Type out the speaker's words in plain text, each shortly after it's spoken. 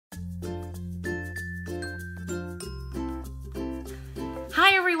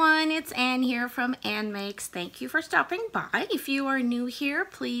everyone, it's Ann here from Annmakes. Thank you for stopping by. If you are new here,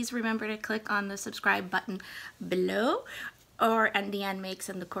 please remember to click on the subscribe button below or and the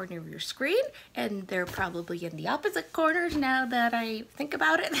Annmakes in the corner of your screen, and they're probably in the opposite corners now that I think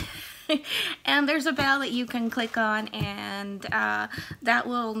about it. And there's a bell that you can click on, and that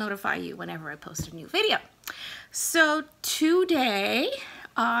will notify you whenever I post a new video. So today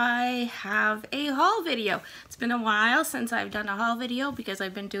I have a haul video. It's been a while since I've done a haul video because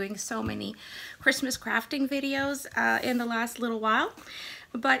I've been doing so many Christmas crafting videos in the last little while.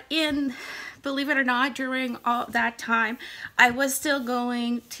 But believe it or not, during all that time, I was still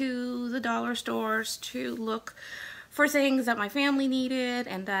going to the dollar stores to look for things that my family needed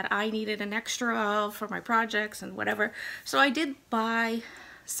and that I needed an extra of for my projects and whatever. So I did buy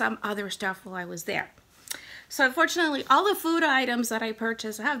some other stuff while I was there. So unfortunately, all the food items that I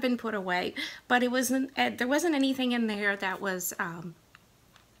purchased have been put away, but there wasn't anything in there that was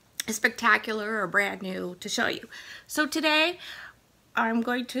spectacular or brand new to show you. So today, I'm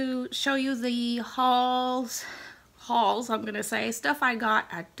going to show you the hauls, I'm going to say, stuff I got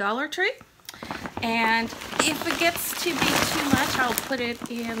at DollarTree. And if it gets to be too much, I'll put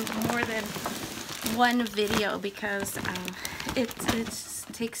it in more than one video because it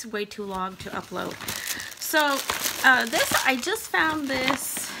takes way too long to upload. So I just found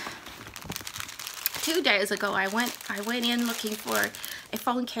this 2 days ago. I went in looking for a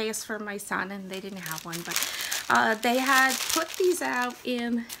phone case for my son, and they didn't have one, but they had put these out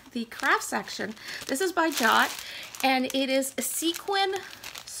in the craft section. This is by Dot, and it is sequin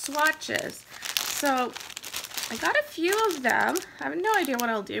swatches. So I got a few of them. I have no idea what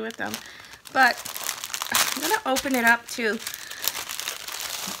I'll do with them, but I'm gonna open it up too.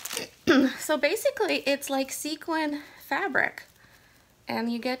 So basically it's like sequin fabric, and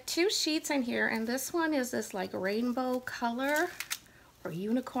you get 2 sheets in here, and this one is this like rainbow color or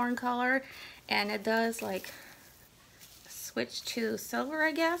unicorn color, and it does like switch to silver,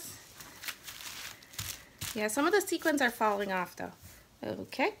 I guess. Yeah, some of the sequins are falling off though.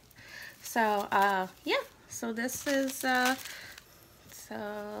 Okay, so yeah, so this is so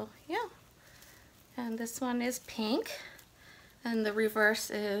yeah, and this one is pink, and the reverse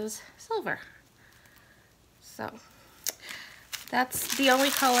is silver. So that's the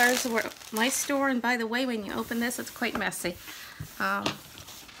only colors were my store. And by the way, when you open this, it's quite messy.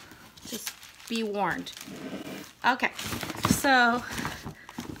 Just be warned. Okay, so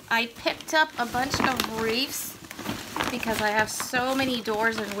I picked up a bunch of wreaths because I have so many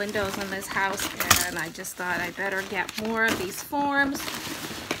doors and windows in this house, and I just thought I better get more of these forms.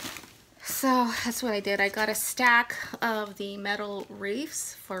 So that's what I did. I got a stack of the metal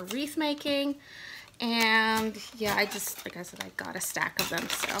wreaths for wreath making, and yeah, like I said, I got a stack of them.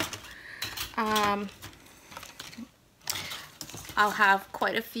 So I'll have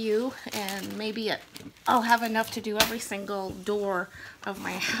quite a few, and maybe I'll have enough to do every single door of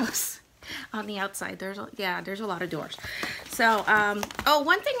my house. On the outside, there's a lot of doors. So oh,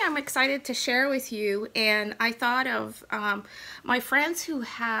 one thing I'm excited to share with you, and I thought of my friends who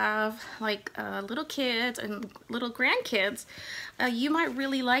have like little kids and little grandkids. You might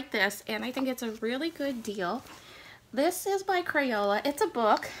really like this, and I think it's a really good deal. This is by Crayola. It's a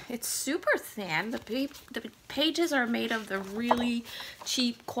book. It's super thin. The pages are made of the really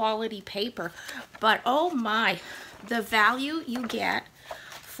cheap quality paper, but oh my, the value you get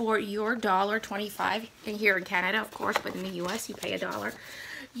for your $1.25, and here in Canada, of course, but in the US you pay $1.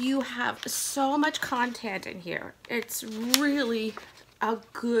 You have so much content in here. It's really a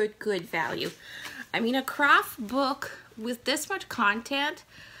good value. I mean, a craft book with this much content,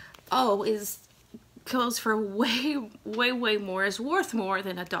 goes for way more, is worth more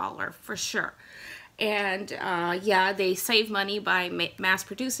than $1 for sure. And yeah, they save money by mass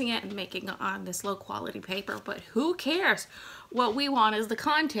producing it and making it on this low quality paper, but who cares? What we want is the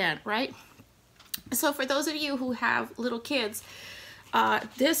content, right? So for those of you who have little kids,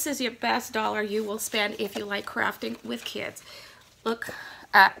 this is your best dollar you will spend if you like crafting with kids. Look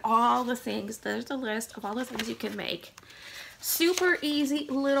at all the things. There's a list of all the things you can make. Super easy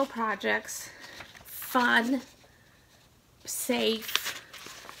little projects, fun, safe.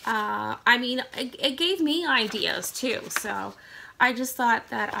 I mean, it gave me ideas too, so I just thought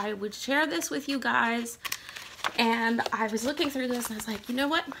that I would share this with you guys. And I was looking through this, and I was like, you know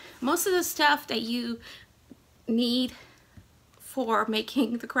what? Most of the stuff that you need for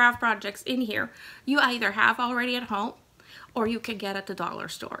making the craft projects in here, you either have already at home, or you can get at the dollar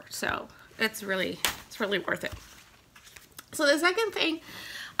store. So it's really worth it. So the second thing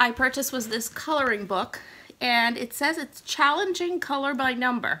I purchased was this coloring book, and it says it's challenging color by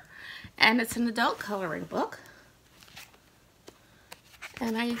number, and it's an adult coloring book.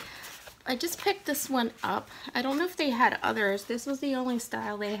 And I just picked this one up. I don't know if they had others. This was the only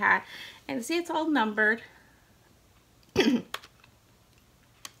style they had. And see, it's all numbered.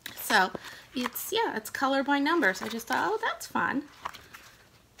 So it's, yeah, it's color by numbers. I just thought, oh, that's fun.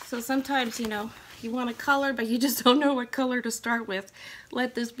 So sometimes, you know, you want a color, but you just don't know what color to start with.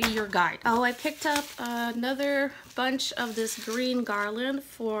 Let this be your guide. Oh, I picked up another bunch of this green garland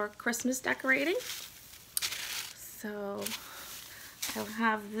for Christmas decorating. So I'll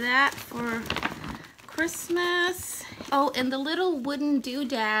have that for Christmas. Oh, and the little wooden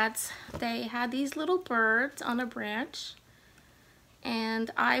doodads, they had these little birds on a branch. And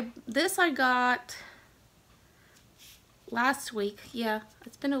I got last week. Yeah,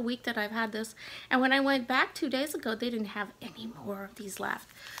 it's been a week that I've had this. And when I went back 2 days ago, they didn't have any more of these left.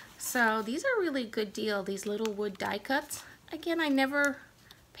 So these are really good deal, these little wood die cuts. Again, I never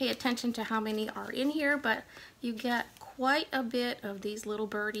pay attention to how many are in here, but you get quite a bit of these little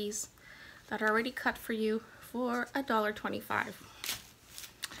birdies that are already cut for you for $1.25.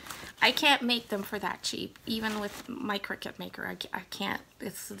 I can't make them for that cheap, even with my Cricut maker. I can't.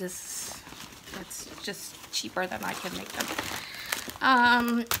 It's just cheaper than I can make them.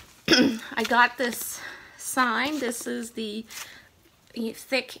 I got this sign. This is the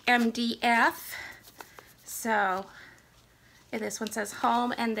thick MDF. So this one says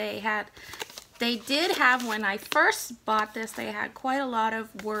home, and they did have, when I first bought this, they had quite a lot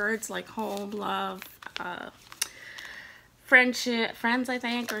of words like home, love, friendship, friends, I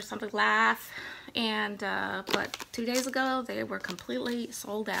think, or something, laugh. And but 2 days ago they were completely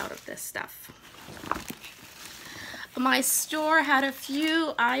sold out of this stuff. My store had a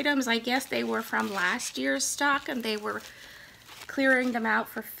few items. I guess they were from last year's stock, and they were clearing them out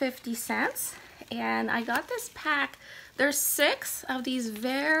for 50 cents. And I got this pack. There's 6 of these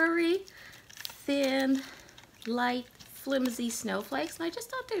very thin, light, flimsy snowflakes, and I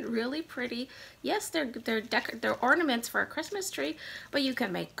just thought they're really pretty. Yes, they're ornaments for a Christmas tree, but you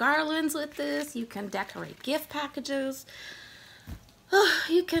can make garlands with this. You can decorate gift packages. Oh,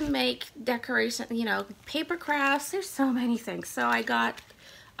 you can make decoration, you know, paper crafts. There's so many things. So I got,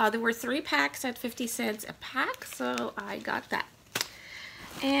 there were 3 packs at 50 cents a pack, so I got that.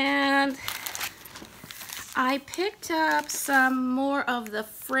 And I picked up some more of the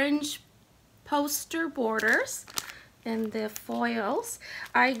fringe poster borders and the foils.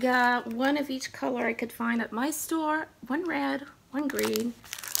 I got one of each color I could find at my store. One red, one green,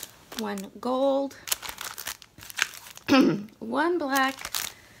 one gold, one black,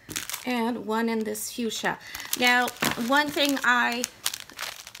 and one in this fuchsia. Now, one thing I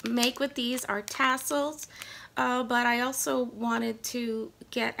make with these are tassels, but I also wanted to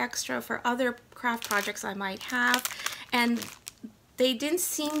get extra for other craft projects I might have, and they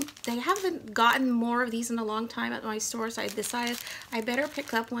haven't gotten more of these in a long time at my store, so I decided I better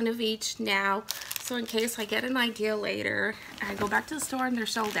pick up one of each now, so in case I get an idea later and I go back to the store and they're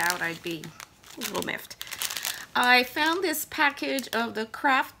sold out, I'd be a little miffed. I found this package of the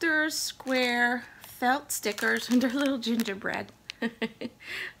Crafters Square felt stickers, and they're little gingerbread.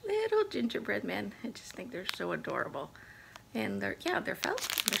 Little gingerbread men. I just think they're so adorable. And they're felt,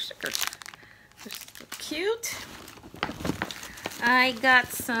 they're stickers. They're so cute. I got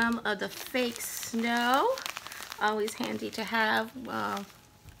some of the fake snow. Always handy to have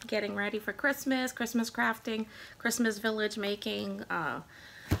getting ready for Christmas, Christmas crafting, Christmas village making,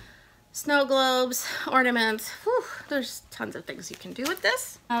 snow globes, ornaments. Whew, there's tons of things you can do with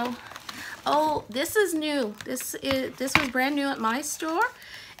this. Oh, this is new. This was brand new at my store.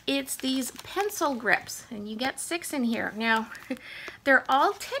 It's these pencil grips, and you get 6 in here. Now, they're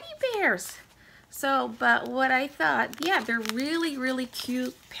all teddy bears. So, but what I thought, yeah, they're really, really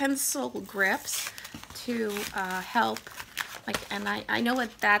cute pencil grips to help. Like, and I know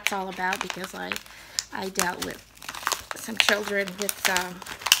what that's all about, because I dealt with some children with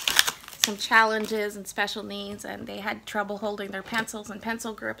some challenges and special needs, and they had trouble holding their pencils, and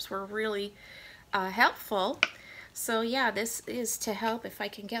pencil grips were really helpful. So yeah, this is to help if I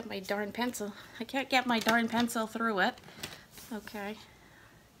can get my darn pencil. I can't get my darn pencil through it. Okay.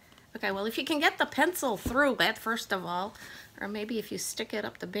 Okay, well, if you can get the pencil through it, first of all, or maybe if you stick it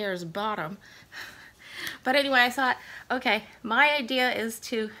up the bear's bottom. But anyway, I thought, okay, my idea is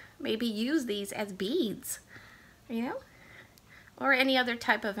to maybe use these as beads, you know, or any other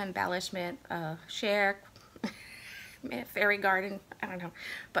type of embellishment, share, fairy garden, I don't know.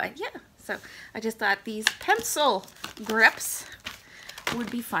 But yeah, so I just thought these pencil grips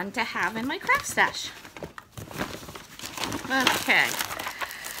would be fun to have in my craft stash. Okay.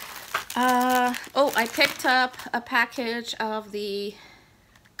 Oh, I picked up a package of the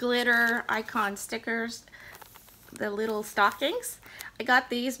glitter icon stickers. the little stockings. I got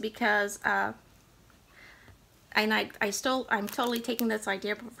these because I'm totally taking this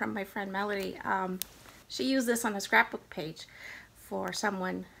idea from my friend Melody. She used this on a scrapbook page for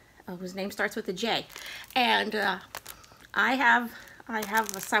someone whose name starts with a J, and I have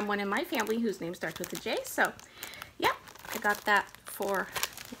someone in my family whose name starts with a J. So, yeah, I got that for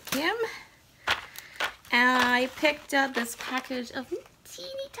him. And I picked up this package of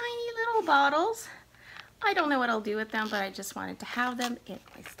teeny tiny little bottles. I don't know what I'll do with them, but I just wanted to have them in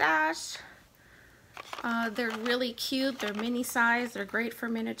my stash. They're really cute. They're mini size. They're great for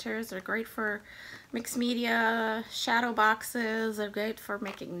miniatures. They're great for mixed media, shadow boxes. They're great for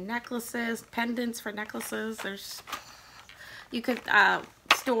making necklaces, pendants for necklaces. You could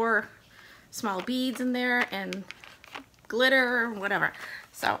store small beads in there and glitter, whatever.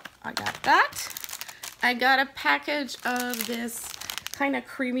 So I got that. I got a package of this kind of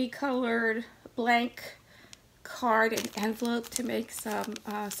creamy colored blank card and envelope to make some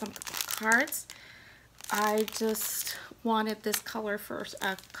cards. I just wanted this color for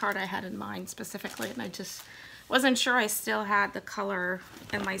a card I had in mind specifically, and I just wasn't sure I still had the color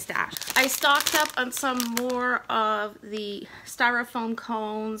in my stash. I stocked up on some more of the styrofoam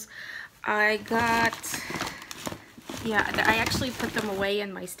cones. I actually put them away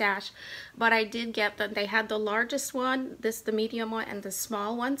in my stash, but I did get them. They had the largest one, the medium one, and the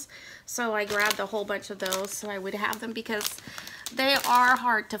small ones. So I grabbed a whole bunch of those so I would have them, because they are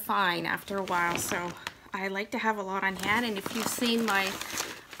hard to find after a while. So I like to have a lot on hand. And if you've seen my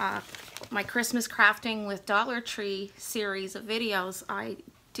my Christmas crafting with DollarTree series of videos, I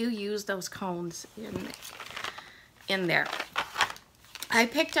do use those cones in there. I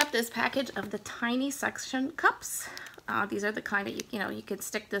picked up this package of the tiny suction cups. These are the kind of, you could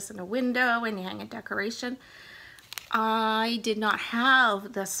stick this in a window and hang a decoration. I did not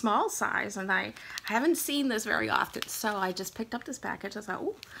have the small size, and I haven't seen this very often, so I just picked up this package. I thought,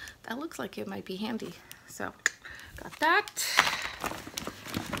 oh, that looks like it might be handy. So, got that.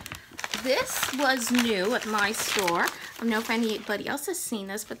 This was new at my store. I don't know if anybody else has seen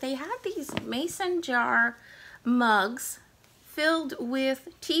this, but they had these mason jar mugs filled with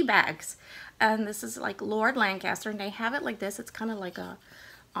tea bags. And this is like Lord Lancaster, and they have it like this. It's kind of like a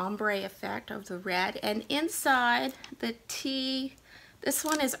ombre effect of the red. And inside the tea, this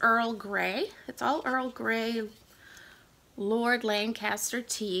one is Earl Grey. It's all Earl Grey Lord Lancaster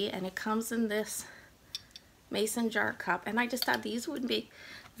tea, and it comes in this mason jar cup. And I just thought these would be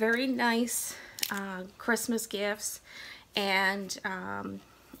very nice Christmas gifts. And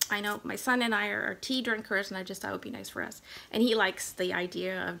I know my son and I are tea drinkers, and I just thought it would be nice for us. And he likes the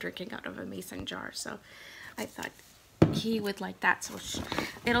idea of drinking out of a mason jar, so I thought he would like that. So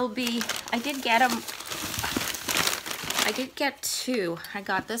it'll be, I did get two. I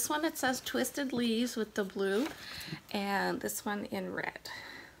got this one that says Twisted Leaves with the blue, and this one in red.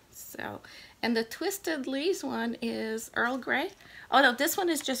 So, and the Twisted Leaves one is Earl Grey. Oh no, this one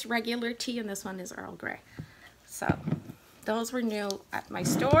is just regular tea, and this one is Earl Grey. So those were new at my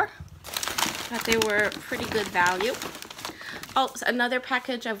store, but they were pretty good value. Oh, another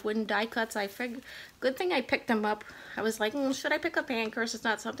package of wooden die cuts. I figured, good thing I picked them up. I was like, should I pick up anchors? It's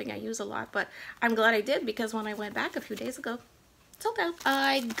not something I use a lot, but I'm glad I did, because when I went back a few days ago, sold out.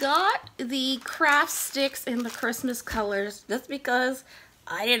 I got the craft sticks in the Christmas colors just because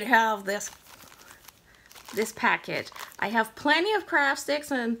I didn't have this package. I have plenty of craft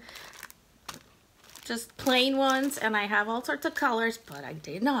sticks and just plain ones, and I have all sorts of colors, but I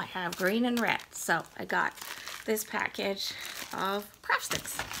did not have green and red. So I got this package of craft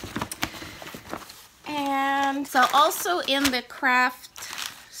sticks. And so also in the craft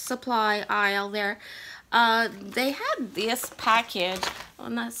supply aisle there, they had this package.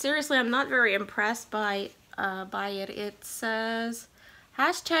 Seriously, I'm not very impressed by it. It says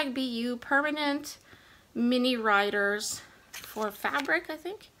 #BU permanent mini riders for fabric, I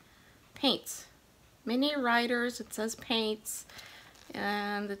think. Paints. Mini riders, it says paints,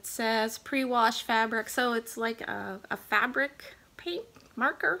 and it says pre-wash fabric, so it's like a fabric paint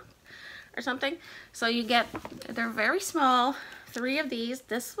marker or something. So you get, they're very small, 3 of these.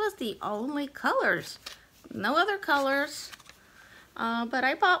 This was the only colors, no other colors, but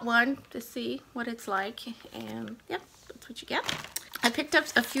I bought one to see what it's like, and yep, that's what you get. I picked up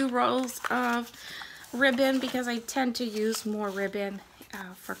a few rolls of ribbon because I tend to use more ribbon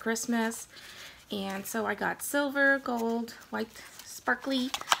for Christmas. And so I got silver, gold, white, sparkly.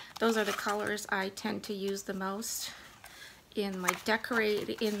 Those are the colors I tend to use the most in my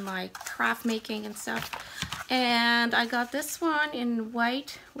craft making and stuff. And I got this one in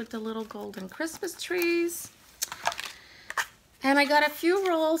white with the little golden Christmas trees. And I got a few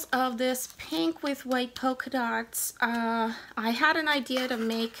rolls of this pink with white polka dots. I had an idea to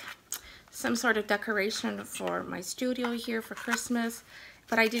make some sort of decoration for my studio here for Christmas,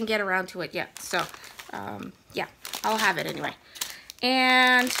 but I didn't get around to it yet. So yeah, I'll have it anyway.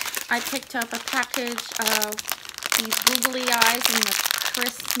 And I picked up a package of these googly eyes and the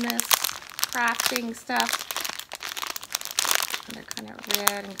Christmas crafting stuff. And they're kind of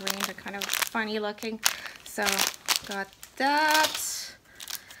red and green. They're kind of funny looking. So got that.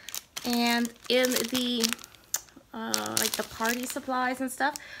 And in the like the party supplies and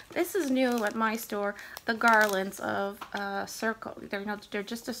stuff, this is new at my store, the garlands of circle. They're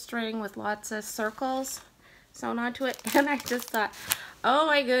just a string with lots of circles sewn onto it. And I just thought, oh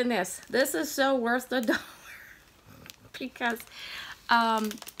my goodness, this is so worth the $1 because I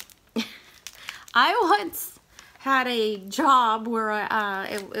once had a job where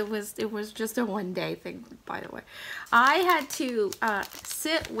it was just a one-day thing, by the way. I had to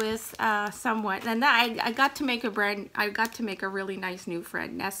sit with someone, and I got to make a really nice new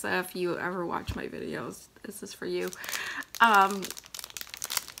friend. Nessa, if you ever watch my videos, this is for you.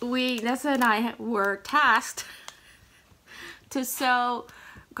 Nessa and I were tasked to sew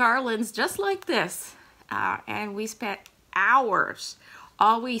garlands just like this, and we spent hours.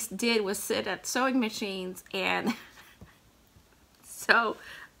 All we did was sit at sewing machines and sew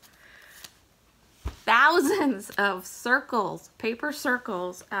thousands of circles, paper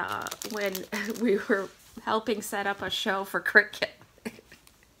circles, when we were helping set up a show for Cricket.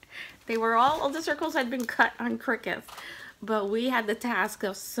 They were all the circles had been cut on Cricket, but we had the task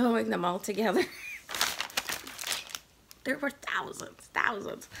of sewing them all together. There were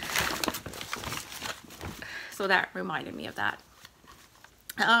thousands. So that reminded me of that.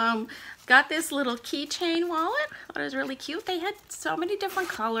 Got this little keychain wallet. Thought it was really cute. They had so many different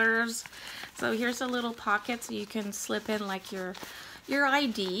colors. So here's a little pocket so you can slip in like your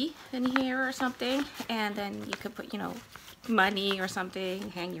ID in here or something, and then you could put, you know, money or something,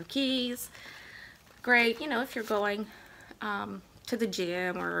 hang your keys. Great, you know, if you're going to the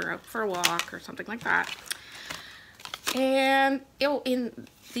gym or for a walk or something like that. And in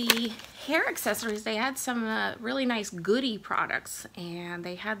the hair accessories, they had some really nice goodie products, and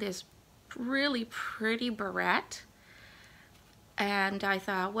they had this really pretty barrette. And I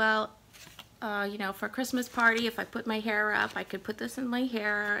thought, well, you know, for a Christmas party, if I put my hair up, I could put this in my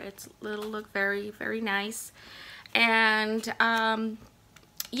hair. It'll look very, very nice. And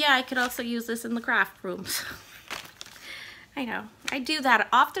yeah, I could also use this in the craft rooms. I know, I do that.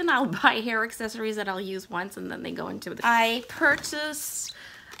 Often I'll buy hair accessories that I'll use once and then they go into the... I purchased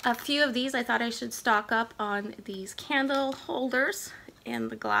a few of these. I thought I should stock up on these candle holders in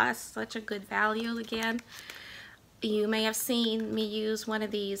the glass. Such a good value again. You may have seen me use one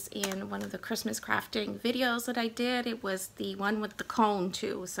of these in one of the Christmas crafting videos that I did. It was the one with the cone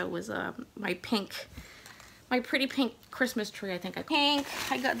too. So it was my pretty pink Christmas tree, I think.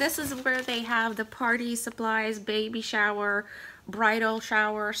 This is where they have the party supplies, baby shower, bridal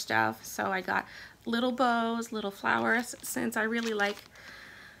shower stuff. So I got little bows, little flowers, since I really like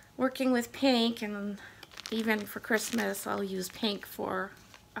working with pink, and even for Christmas I'll use pink for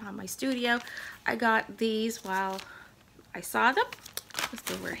my studio. I got these while I saw them.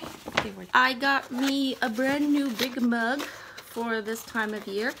 I got me a brand new big mug for this time of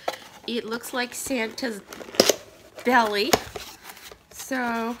year. It looks like Santa's belly,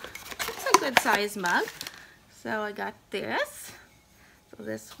 so it's a good size mug. So I got this. So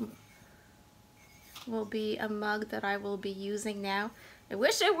this will be a mug that I will be using now. I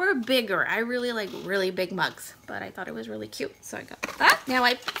wish it were bigger. I really like really big mugs, but I thought it was really cute, so I got that. Now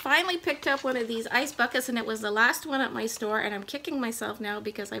I finally picked up one of these ice buckets, and it was the last one at my store, and I'm kicking myself now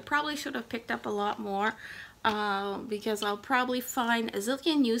because I probably should have picked up a lot more. Because I'll probably find a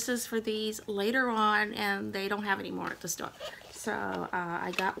zillion uses for these later on, and they don't have any more at the store. So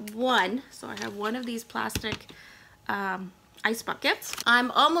I got one. So I have one of these plastic ice buckets. I'm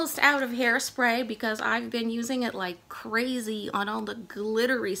almost out of hairspray because I've been using it like crazy on all the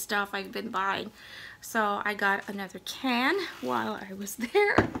glittery stuff I've been buying. So I got another can while I was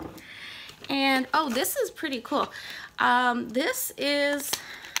there. And oh, this is pretty cool. This is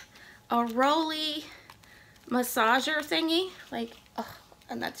a rolly massager thingy, like, oh,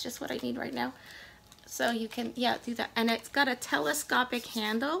 and that's just what I need right now. So you can, yeah, do that. And it's got a telescopic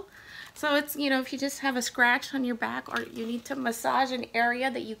handle. So it's, you know, if you just have a scratch on your back, or you need to massage an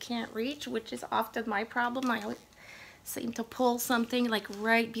area that you can't reach, which is often my problem. I always seem to pull something like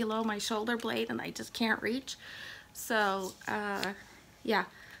right below my shoulder blade and I just can't reach. So yeah,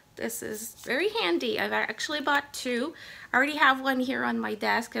 this is very handy. I've actually bought two. I already have one here on my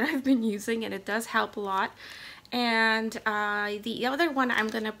desk and I've been using, and it does help a lot. And the other one I'm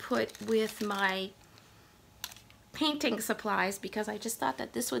gonna put with my painting supplies, because I just thought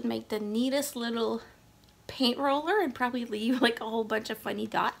that this would make the neatest little paint roller and probably leave like a whole bunch of funny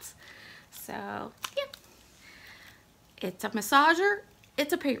dots. So yeah, it's a massager,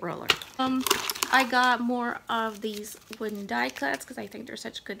 it's a paint roller. I got more of these wooden die cuts because I think they're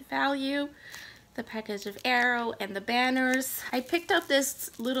such good value. The package of arrow and the banners. I picked up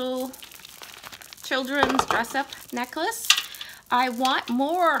this little children's dress-up necklace. I want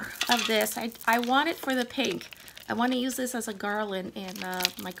more of this. I want it for the pink. I want to use this as a garland in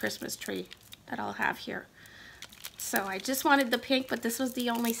my Christmas tree that I'll have here. So I just wanted the pink, but this was the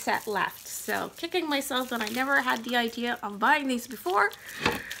only set left. So kicking myself that I never had the idea of buying these before,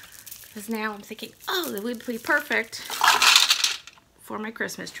 because now I'm thinking, oh, it would be perfect for my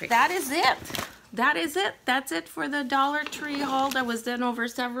Christmas tree. That is it. That is it. That's it for the DollarTree haul that was done over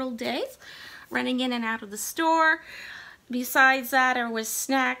several days, running in and out of the store. Besides that, there was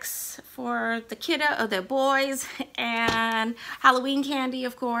snacks for the kiddo, the boys, and Halloween candy,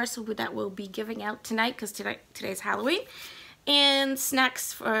 of course, that we'll be giving out tonight because today's Halloween. And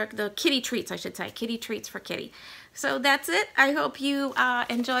snacks for the kitty treats, I should say. Kitty treats for kitty. So that's it. I hope you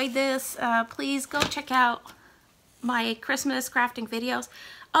enjoyed this. Please go check out my Christmas crafting videos,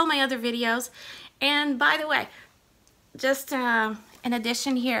 all my other videos. And by the way, just in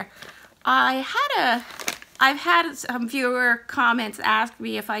addition here, I've had some viewer comments ask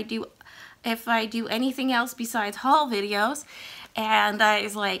me if I do anything else besides haul videos, and I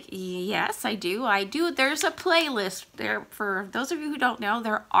was like, yes, I do. There's a playlist there. For those of you who don't know,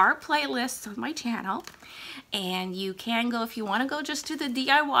 there are playlists on my channel, and you can go, if you want to go just to the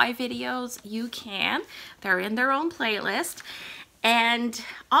DIY videos, you can. They're in their own playlist. And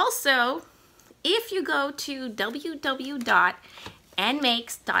also, if you go to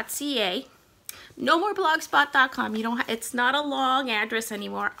www.annmakes.ca, no more blogspot.com. It's not a long address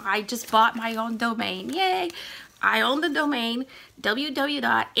anymore. I just bought my own domain. Yay! I own the domain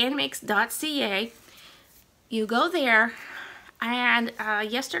www.annmakes.ca. You go there, and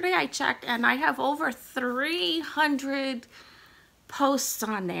yesterday I checked, and I have over 300 posts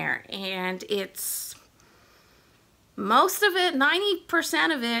on there, and it's most of it,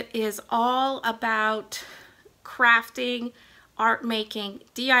 90% of it, is all about crafting, art making,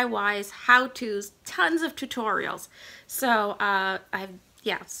 DIYs, how-tos, tons of tutorials. So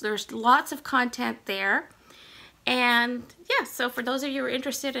there's lots of content there. And yeah, so for those of you who are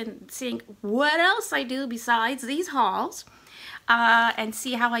interested in seeing what else I do besides these hauls, and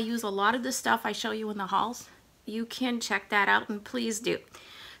see how I use a lot of the stuff I show you in the hauls, you can check that out, and please do.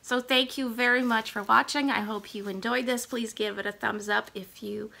 So thank you very much for watching. I hope you enjoyed this. Please give it a thumbs up if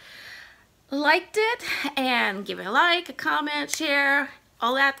you liked it, and give it a like, a comment, share,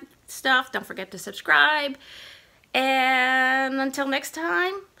 all that stuff. Don't forget to subscribe. And until next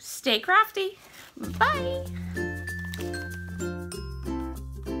time, stay crafty. Bye.